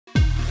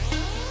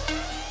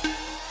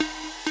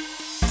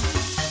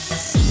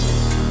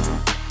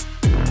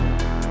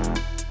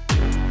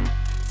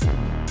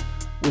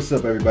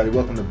What's up, everybody?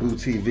 Welcome to Boo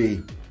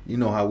TV. You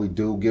know how we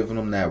do, giving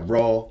them that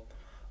raw,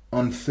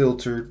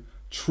 unfiltered,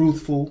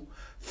 truthful,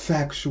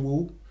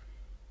 factual,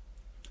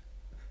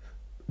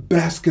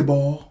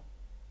 basketball,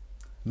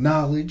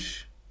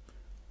 knowledge,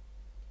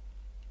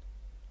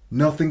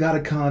 nothing out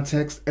of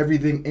context,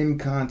 everything in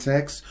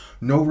context,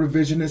 no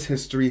revisionist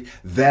history.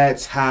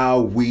 That's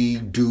how we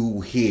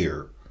do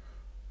here,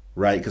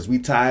 right? Because we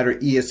tired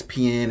of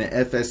ESPN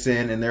and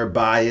FSN and their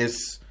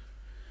bias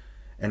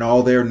and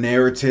all their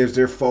narratives,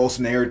 their false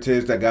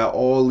narratives that got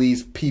all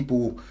these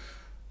people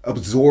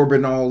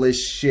absorbing all this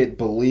shit,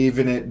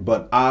 believing it.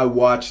 But I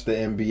watched the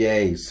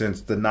NBA since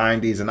the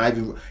 90s, and I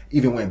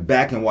even went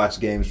back and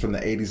watched games from the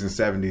 80s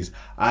and 70s.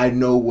 I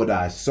know what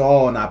I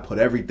saw, and I put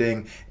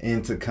everything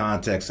into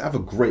context. I have a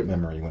great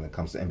memory when it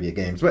comes to NBA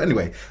games. But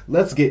anyway,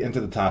 let's get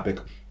into the topic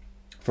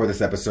for this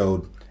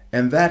episode,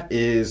 and that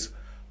is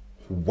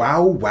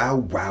wow, wow,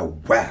 wow,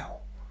 wow.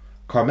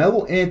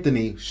 Carmelo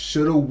Anthony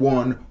should have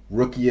won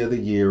Rookie of the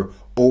Year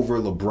over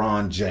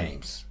LeBron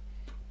James.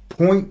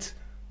 Point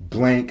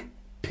blank,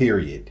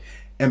 period.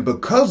 And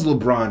because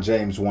LeBron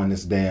James won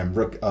this damn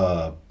Rookie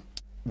of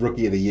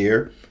the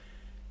Year,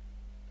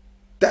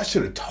 that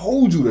should have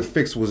told you the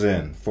fix was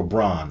in for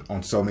Bron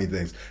on so many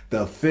things.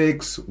 The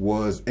fix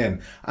was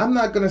in. I'm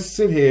not going to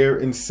sit here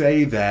and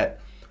say that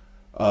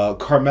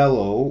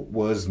Carmelo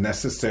was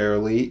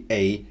necessarily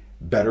a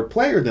better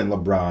player than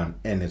LeBron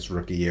in his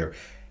rookie year.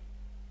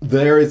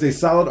 There is a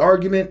solid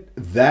argument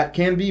that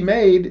can be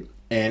made,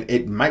 and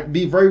it might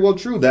be very well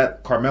true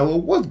that Carmelo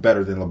was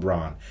better than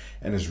LeBron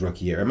in his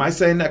rookie year. Am I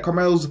saying that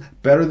Carmelo's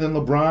better than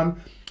LeBron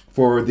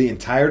for the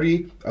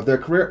entirety of their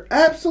career?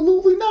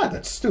 Absolutely not.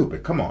 That's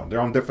stupid. Come on.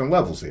 They're on different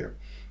levels here.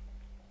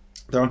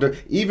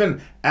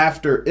 Even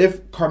after,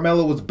 if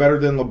Carmelo was better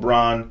than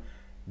LeBron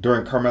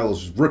during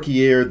Carmelo's rookie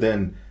year,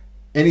 then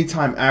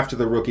anytime after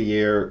the rookie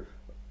year,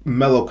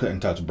 Melo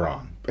couldn't touch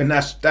Bron. And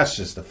that's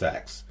just the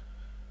facts.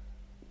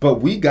 But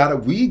we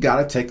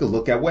gotta take a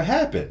look at what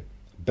happened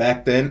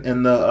back then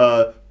in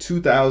the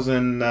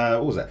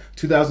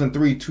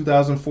 2003,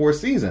 2004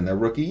 season, their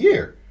rookie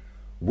year.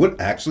 What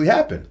actually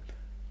happened?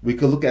 We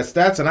could look at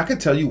stats, and I could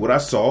tell you what I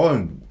saw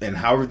and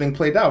how everything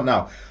played out.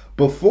 Now,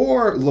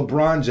 before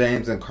LeBron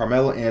James and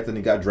Carmelo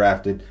Anthony got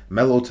drafted,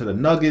 Melo to the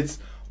Nuggets,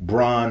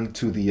 Bron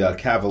to the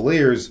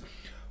Cavaliers,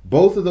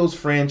 both of those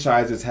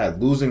franchises had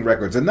losing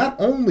records. And not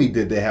only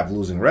did they have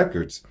losing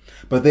records,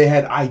 but they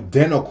had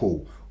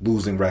identical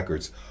losing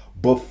records.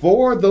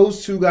 Before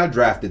those two got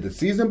drafted, the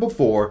season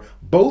before,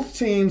 both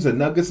teams, the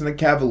Nuggets and the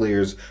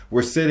Cavaliers,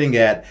 were sitting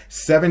at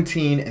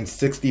 17 and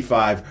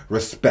 65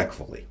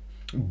 respectfully.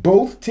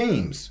 Both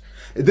teams.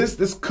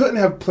 This couldn't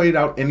have played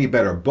out any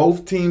better.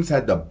 Both teams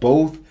had the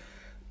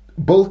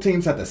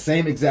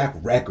same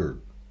exact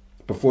record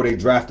before they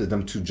drafted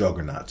them two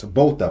juggernauts.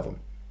 Both of them,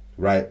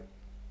 right?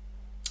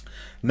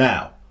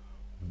 Now,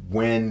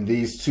 when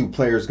these two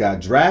players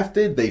got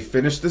drafted, they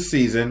finished the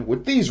season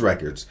with these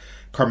records.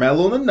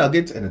 Carmelo and the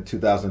Nuggets in the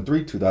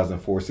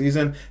 2003-2004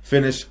 season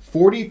finished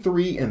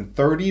 43 and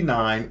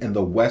 39 in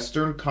the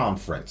Western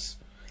Conference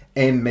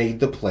and made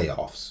the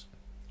playoffs.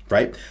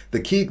 Right?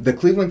 The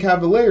Cleveland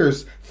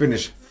Cavaliers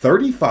finished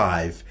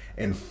 35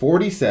 and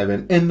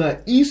 47 in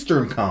the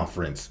Eastern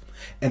Conference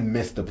and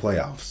missed the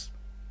playoffs.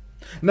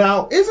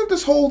 Now, isn't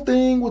this whole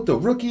thing with the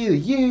Rookie of the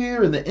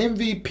Year and the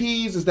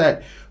MVPs is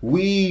that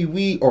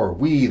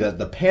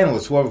the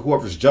panelists,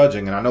 whoever's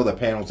judging, and I know the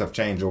panels have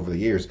changed over the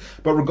years,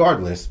 but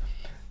regardless,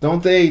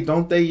 don't they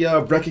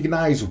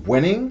recognize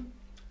winning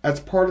as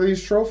part of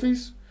these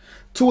trophies?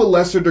 To a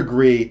lesser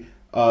degree,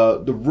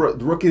 the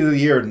Rookie of the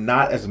Year,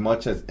 not as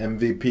much as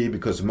MVP,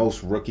 because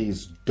most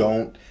rookies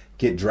don't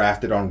get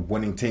drafted on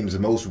winning teams.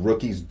 And most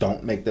rookies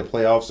don't make the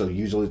playoffs, so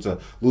usually it's a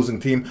losing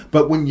team.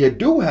 But when you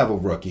do have a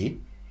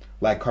rookie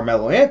like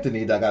Carmelo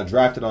Anthony that got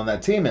drafted on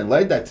that team and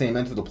led that team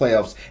into the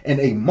playoffs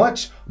in a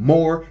much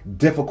more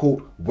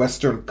difficult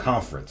Western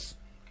Conference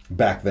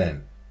back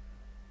then.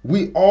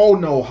 We all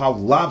know how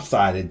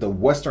lopsided the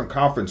Western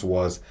Conference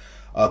was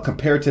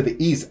compared to the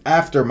East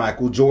after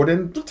Michael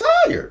Jordan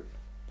retired.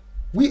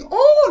 We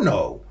all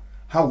know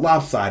how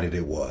lopsided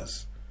it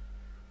was.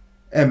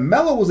 And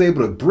Melo was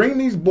able to bring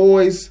these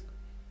boys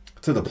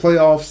to the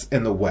playoffs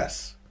in the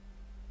West.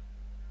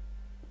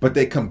 But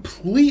they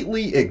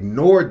completely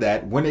ignored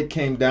that when it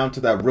came down to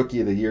that Rookie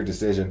of the Year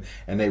decision,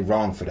 and they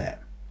wrong for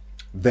that.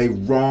 They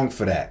wrong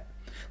for that.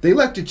 They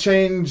like to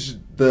change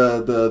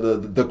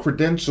the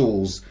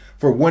credentials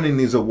for winning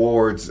these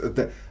awards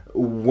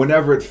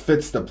whenever it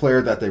fits the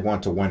player that they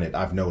want to win it.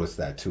 I've noticed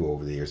that too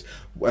over the years.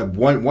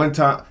 One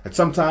time,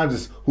 sometimes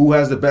it's who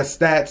has the best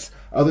stats.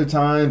 Other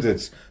times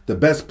it's the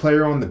best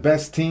player on the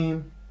best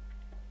team.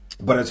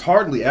 But it's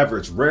rarely ever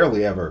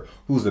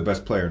who's the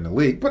best player in the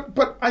league.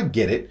 But I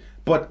get it.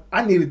 But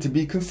I need it to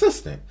be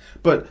consistent.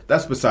 But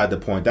that's beside the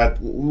point. That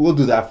we'll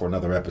do that for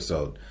another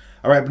episode.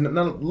 All right, but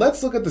now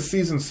let's look at the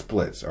season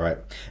splits. All right,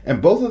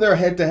 and both of their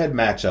head-to-head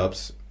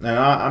matchups. And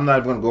I'm not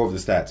even going to go over the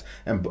stats.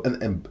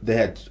 And they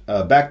had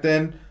back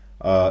then,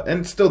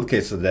 and still the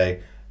case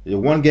today,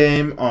 one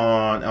game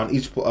on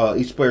each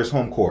player's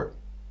home court.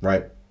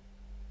 Right.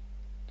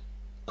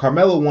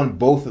 Carmelo won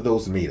both of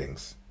those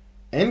meetings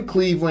in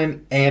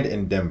Cleveland and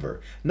in Denver.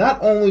 Not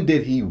only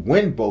did he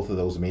win both of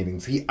those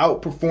meetings, he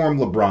outperformed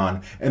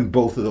LeBron in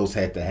both of those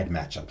head-to-head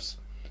matchups.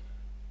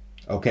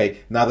 Okay,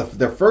 now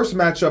their first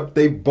matchup,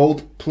 they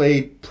both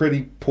played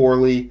pretty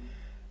poorly.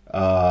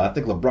 I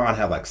think LeBron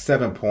had like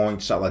 7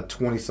 points, shot like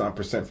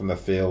 20-something% from the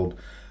field.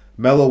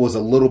 Melo was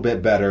a little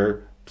bit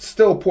better.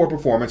 Still a poor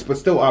performance, but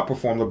still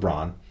outperformed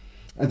LeBron.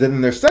 And then in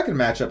their second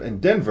matchup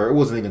in Denver, it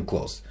wasn't even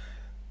close.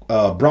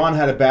 Bron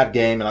had a bad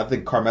game, and I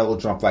think Carmelo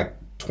dropped like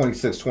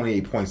 26,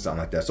 28 points, something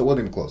like that. So it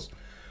wasn't even close.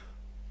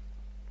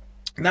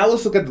 Now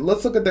let's look at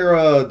their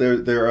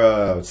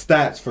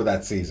stats for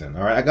that season.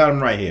 All right, I got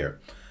them right here.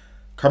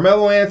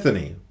 Carmelo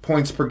Anthony,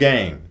 points per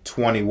game,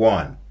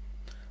 21.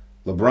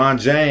 LeBron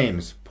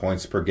James,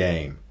 points per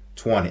game,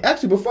 20.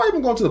 Actually, before I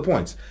even go into the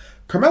points,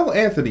 Carmelo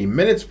Anthony,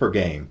 minutes per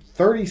game,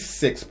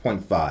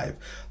 36.5.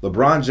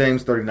 LeBron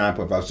James,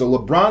 39.5. So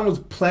LeBron was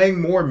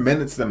playing more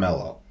minutes than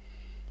Melo.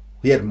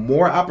 He had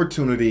more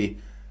opportunity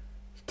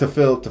to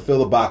fill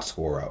the box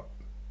score up.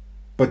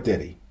 But did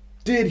he?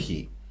 Did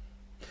he?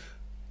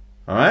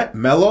 All right,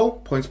 Melo,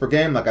 points per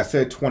game, like I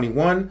said,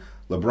 21.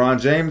 LeBron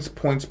James,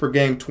 points per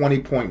game,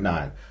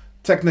 20.9.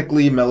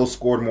 Technically, Melo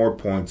scored more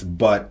points,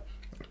 but,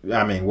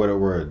 I mean,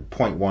 we're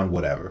 0.1,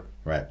 whatever,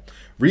 right?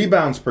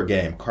 Rebounds per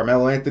game,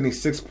 Carmelo Anthony,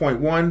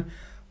 6.1.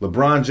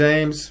 LeBron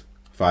James,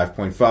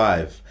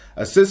 5.5.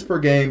 Assists per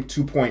game,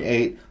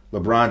 2.8.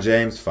 LeBron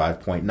James,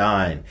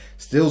 5.9.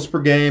 Steals per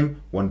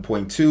game,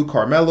 1.2.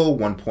 Carmelo,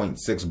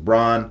 1.6.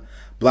 Bron.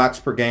 Blocks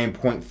per game,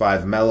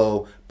 0.5.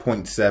 Melo,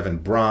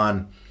 0.7.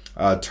 Bron.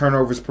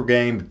 Turnovers per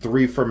game,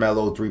 3 for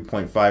Melo,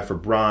 3.5 for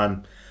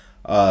Bron.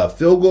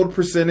 Field goal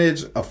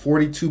percentage, a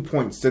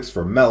 42.6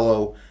 for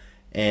Melo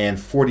and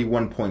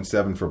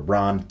 41.7 for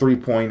Bron.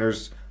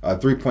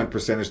 Three-point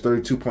percentage,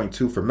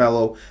 32.2 for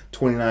Melo,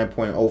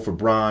 29.0 for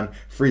Bron.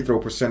 Free throw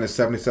percentage,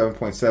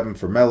 77.7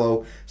 for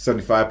Melo,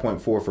 75.4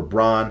 for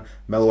Bron.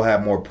 Melo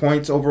had more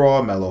points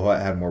overall. Melo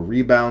had more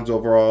rebounds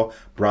overall.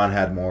 Bron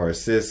had more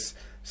assists,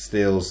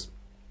 steals,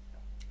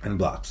 and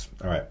blocks.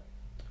 All right.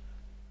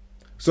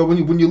 So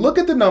when you look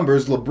at the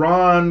numbers,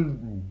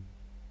 LeBron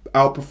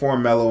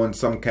outperformed Melo in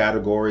some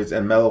categories,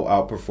 and Melo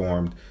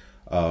outperformed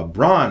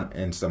Bron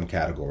in some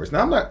categories.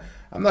 Now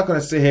I'm not going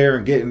to sit here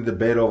and get in a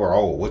debate over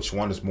which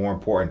one is more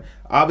important.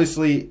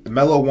 Obviously,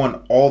 Melo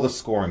won all the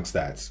scoring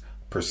stats,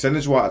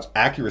 percentage-wise,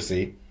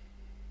 accuracy,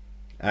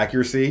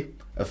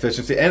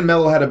 efficiency, and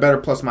Melo had a better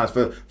plus-minus.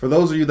 For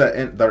those of you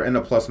that are in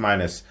the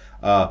plus-minus,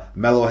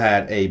 Melo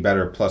had a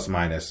better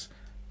plus-minus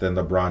than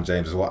LeBron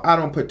James as well. I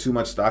don't put too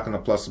much stock in the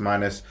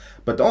plus-minus,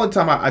 but the only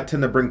time I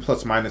tend to bring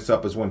plus-minus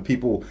up is when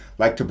people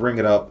like to bring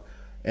it up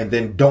and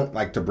then don't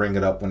like to bring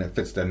it up when it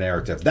fits their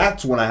narrative.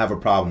 That's when I have a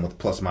problem with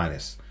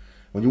plus-minus.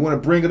 When you want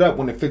to bring it up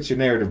when it fits your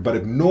narrative, but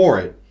ignore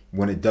it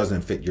when it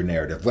doesn't fit your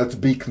narrative. Let's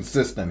be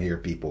consistent here,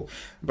 people.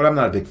 But I'm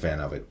not a big fan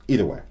of it.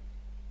 Either way.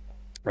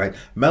 Right?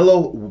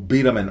 Melo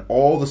beat him in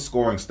all the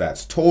scoring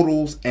stats,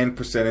 totals and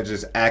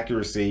percentages,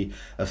 accuracy,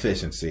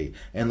 efficiency.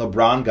 And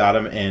LeBron got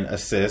him in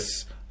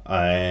assists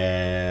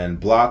and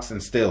blocks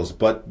and steals.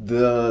 But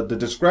the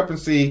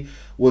discrepancy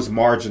was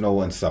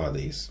marginal in some of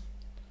these.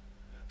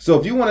 So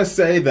if you want to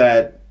say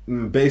that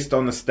based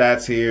on the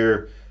stats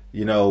here,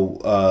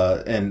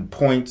 and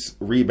points,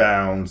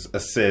 rebounds,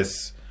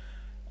 assists,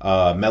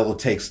 Melo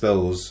takes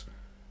those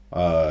 2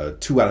 out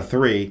of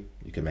 3.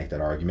 You can make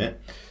that argument.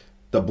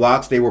 The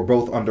blocks, they were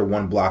both under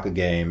 1 block a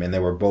game, and they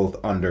were both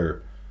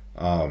under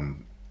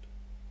 1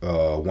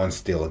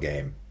 steal a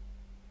game.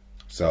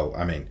 So,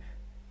 I mean,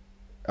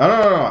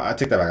 no, I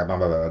take that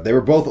back. They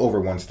were both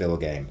over 1 steal a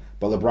game,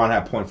 but LeBron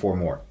had 0.4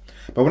 more.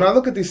 But when I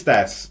look at these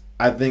stats,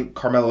 I think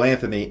Carmelo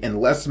Anthony, in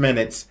less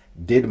minutes,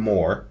 did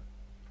more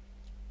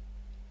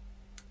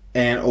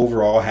and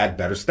overall had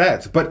better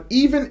stats. But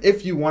even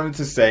if you wanted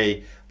to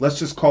say, let's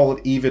just call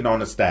it even on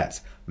the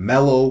stats,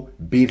 Melo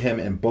beat him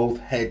in both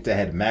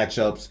head-to-head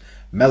matchups.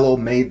 Melo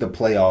made the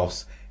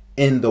playoffs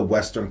in the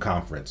Western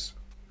Conference.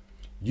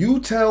 You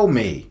tell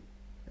me,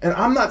 and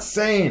I'm not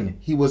saying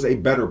he was a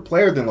better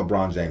player than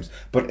LeBron James,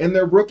 but in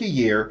their rookie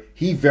year,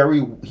 he very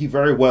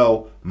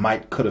well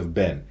could have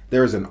been.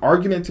 There is an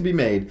argument to be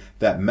made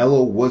that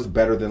Melo was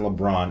better than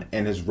LeBron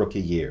in his rookie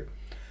year.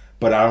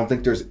 But I don't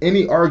think there's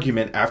any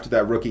argument after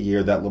that rookie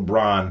year that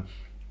LeBron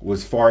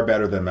was far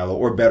better than Melo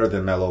or better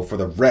than Melo for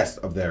the rest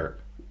of their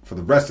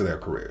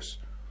careers.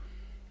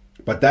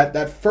 But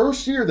that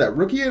first year, that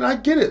rookie year, and I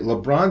get it.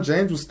 LeBron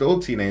James was still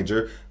a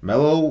teenager.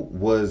 Melo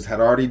had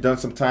already done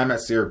some time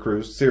at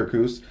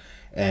Syracuse,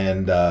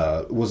 and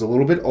was a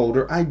little bit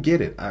older. I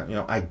get it.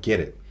 I get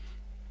it.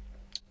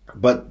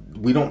 But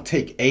we don't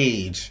take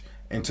age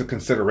into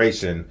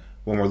consideration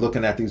when we're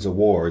looking at these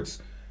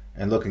awards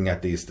and looking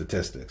at these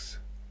statistics.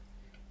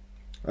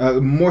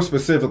 More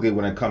specifically,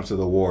 when it comes to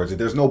the awards,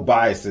 there's no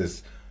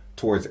biases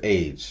towards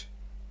age,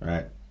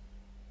 right?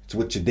 It's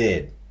what you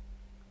did,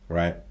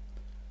 right?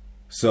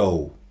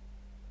 So,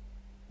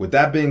 with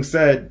that being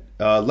said,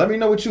 let me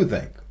know what you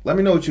think. Let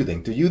me know what you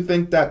think. Do you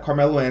think that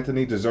Carmelo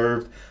Anthony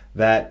deserved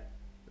that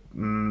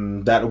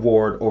that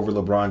award over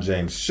LeBron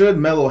James. Should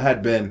Melo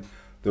had been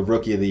the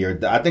Rookie of the Year,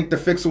 I think the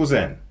fix was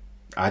in.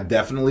 I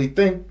definitely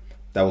think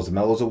that was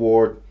Melo's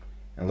award,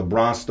 and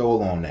LeBron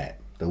stole on that.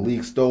 The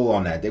league stole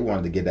on that. They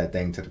wanted to get that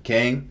thing to the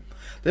king.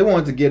 They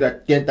wanted to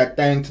get that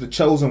thing to the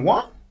chosen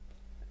one.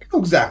 They knew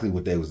exactly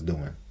what they was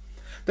doing.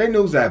 They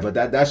knew that, but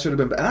that should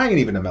have been. I ain't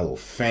even a Melo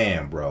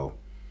fan, bro.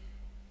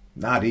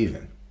 Not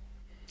even.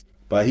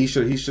 But he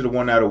should have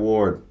won that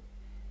award.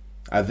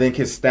 I think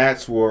his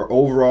stats were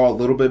overall a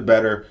little bit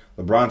better.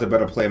 LeBron's a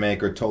better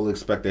playmaker. Totally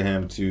expected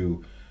him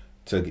to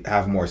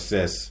have more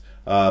assists.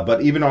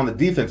 But even on the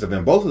defensive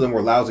end, both of them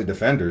were lousy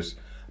defenders.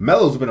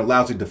 Melo's been a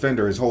lousy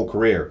defender his whole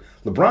career.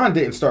 LeBron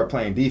didn't start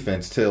playing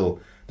defense till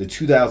the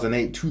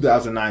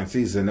 2008-2009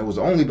 season. It was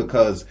only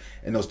because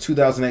in those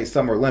 2008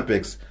 Summer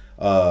Olympics,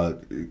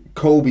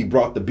 Kobe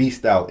brought the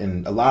beast out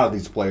in a lot of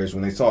these players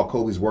when they saw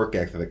Kobe's work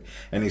ethic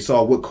and they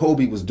saw what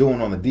Kobe was doing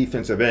on the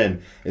defensive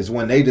end is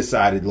when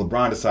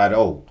LeBron decided,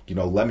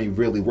 let me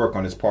really work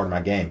on this part of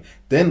my game.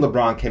 Then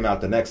LeBron came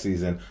out the next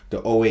season,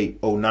 the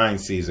 08-09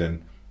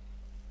 season,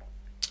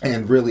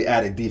 and really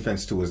added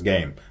defense to his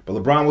game. But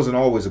LeBron wasn't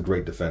always a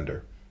great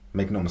defender.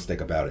 Make no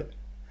mistake about it.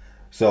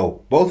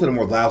 So both of them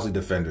were lousy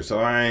defenders. So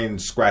I ain't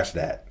scratch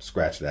that.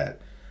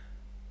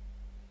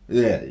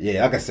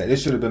 Yeah. Like I said,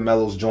 this should have been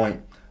Melo's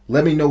joint.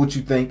 Let me know what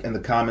you think in the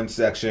comment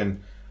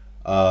section.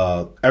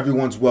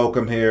 Everyone's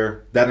welcome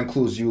here. That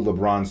includes you,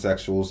 LeBron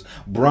sexuals.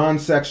 Bron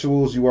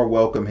sexuals, you are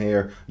welcome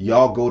here.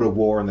 Y'all go to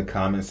war in the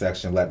comment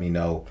section. Let me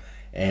know.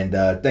 And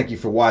thank you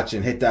for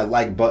watching. Hit that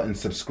like button.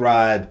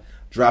 Subscribe.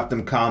 Drop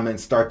them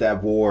comments. Start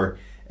that war.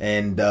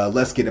 And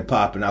let's get it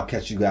popping. I'll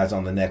catch you guys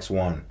on the next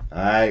one.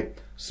 All right.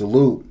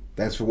 Salute.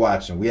 Thanks for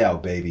watching. We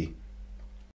out, baby.